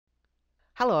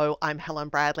Hello, I'm Helen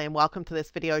Bradley and welcome to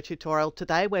this video tutorial.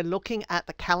 Today we're looking at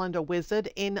the calendar wizard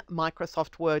in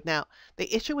Microsoft Word. Now,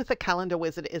 the issue with the calendar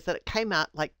wizard is that it came out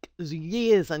like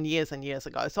years and years and years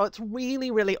ago. So it's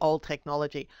really old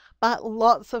technology, but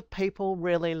lots of people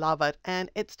really love it.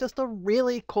 And it's just a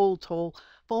really cool tool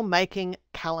for making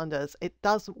calendars. It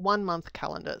does 1 month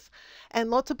calendars.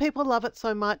 And lots of people love it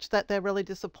so much that they're really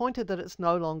disappointed that it's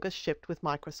no longer shipped with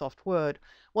Microsoft Word.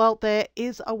 Well, there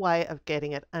is a way of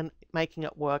getting it and making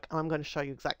it work, and I'm going to show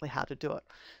you exactly how to do it.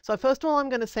 So first of all, I'm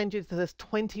going to send you to this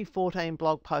 2014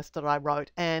 blog post that I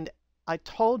wrote, and I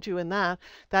told you in that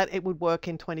it would work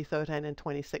in 2013 and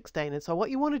 2016. And so what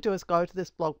you want to do is go to this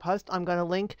blog post. I'm going to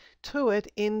link to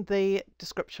it in the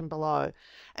description below.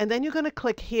 And then you're going to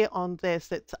click here on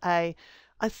this. I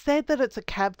said that it's a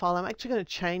CAB file. I'm actually going to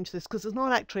change this because it's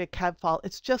not actually a CAB file.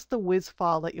 It's just the Wiz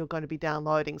file that you're going to be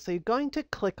downloading. So you're going to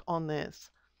click on this.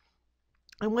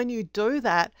 And when you do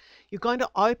that, you're going to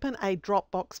open a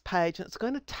Dropbox page and it's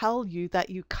going to tell you that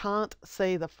you can't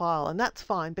see the file. And that's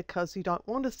fine because you don't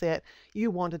want to see it, you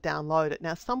want to download it.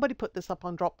 Now, somebody put this up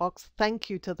on Dropbox. Thank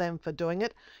you to them for doing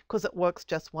it because it works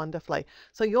just wonderfully.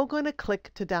 So you're going to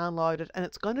click to download it and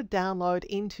it's going to download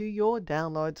into your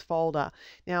downloads folder.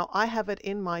 Now, I have it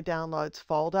in my downloads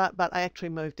folder, but I actually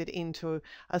moved it into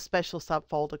a special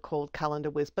subfolder called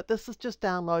Calendar Wiz. But this is just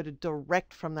downloaded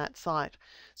direct from that site.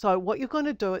 So what you're going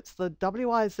to do, it's the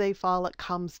WIZ file that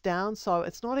comes down, so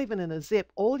it's not even in a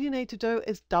zip. All you need to do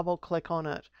is double click on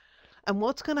it. And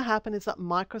what's going to happen is that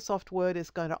Microsoft Word is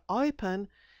going to open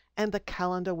and the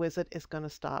calendar wizard is going to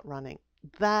start running.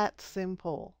 That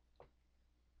simple.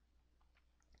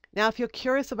 Now, if you're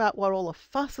curious about what all the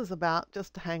fuss is about,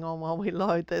 just hang on while we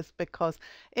load this because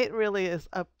it really is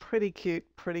a pretty cute,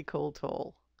 pretty cool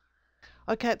tool.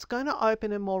 Okay, it's going to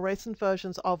open in more recent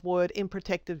versions of Word in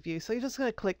protected view. So you're just going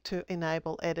to click to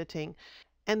enable editing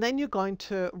and then you're going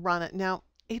to run it. Now,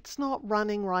 it's not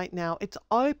running right now. It's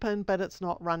open, but it's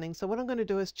not running. So what I'm going to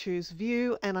do is choose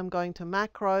view and I'm going to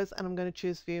macros and I'm going to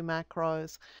choose view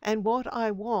macros. And what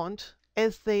I want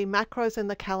is the macros in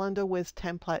the calendar Wiz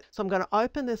template. So I'm going to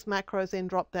open this macros in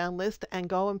drop down list and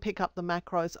go and pick up the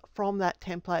macros from that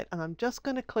template. And I'm just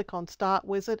going to click on Start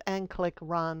Wizard and click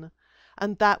Run.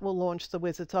 And that will launch the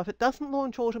wizard. So if it doesn't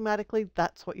launch automatically,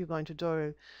 that's what you're going to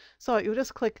do. So you'll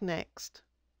just click Next.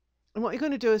 And what you're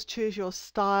going to do is choose your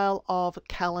style of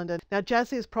calendar. Now,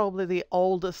 Jazzy is probably the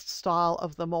oldest style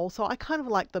of them all. So I kind of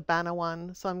like the banner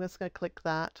one. So I'm just going to click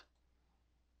that.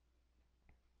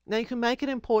 Now you can make it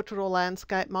in portrait or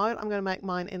landscape mode. I'm going to make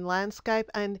mine in landscape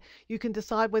and you can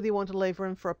decide whether you want to leave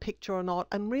room for a picture or not.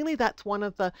 And really that's one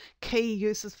of the key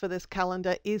uses for this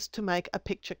calendar is to make a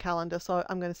picture calendar. So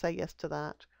I'm going to say yes to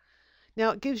that. Now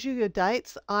it gives you your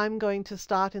dates. I'm going to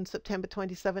start in September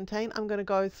 2017. I'm going to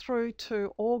go through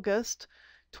to August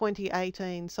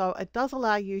 2018. So it does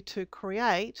allow you to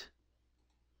create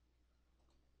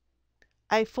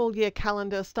a full year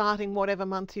calendar starting whatever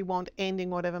month you want, ending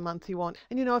whatever month you want.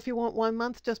 And you know, if you want 1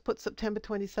 month, just put September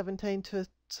 2017 to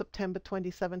September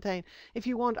 2017. If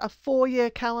you want a 4-year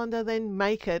calendar, then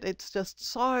make it. It's just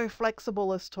so flexible,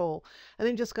 this tool. And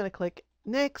then you're just going to click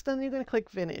Next and you're going to click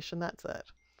Finish and that's it.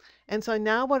 And so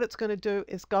now what it's going to do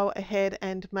is go ahead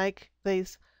and make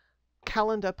these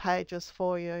calendar pages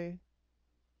for you.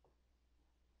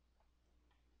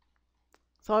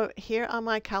 So here are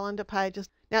my calendar pages.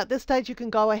 Now at this stage you can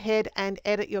go ahead and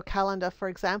edit your calendar. For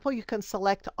example, you can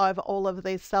select over all of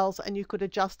these cells and you could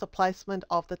adjust the placement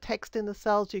of the text in the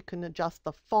cells. You can adjust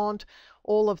the font,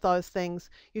 all of those things.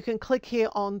 You can click here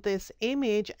on this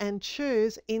image and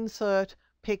choose Insert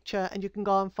Picture and you can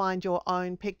go and find your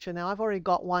own picture. Now I've already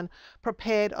got one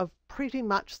prepared of pretty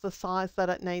much the size that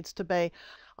it needs to be.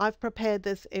 I've prepared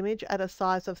this image at a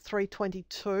size of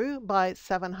 322 by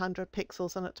 700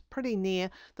 pixels and it's pretty near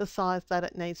the size that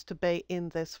it needs to be in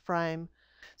this frame.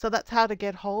 So that's how to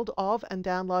get hold of and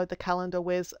download the Calendar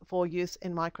Wiz for use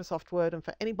in Microsoft Word. And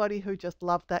for anybody who just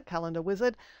loved that calendar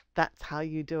wizard, that's how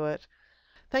you do it.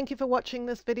 Thank you for watching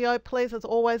this video. Please, as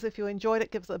always, if you enjoyed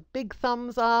it, give us a big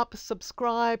thumbs up,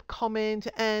 subscribe, comment,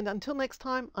 and until next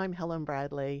time, I'm Helen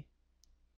Bradley.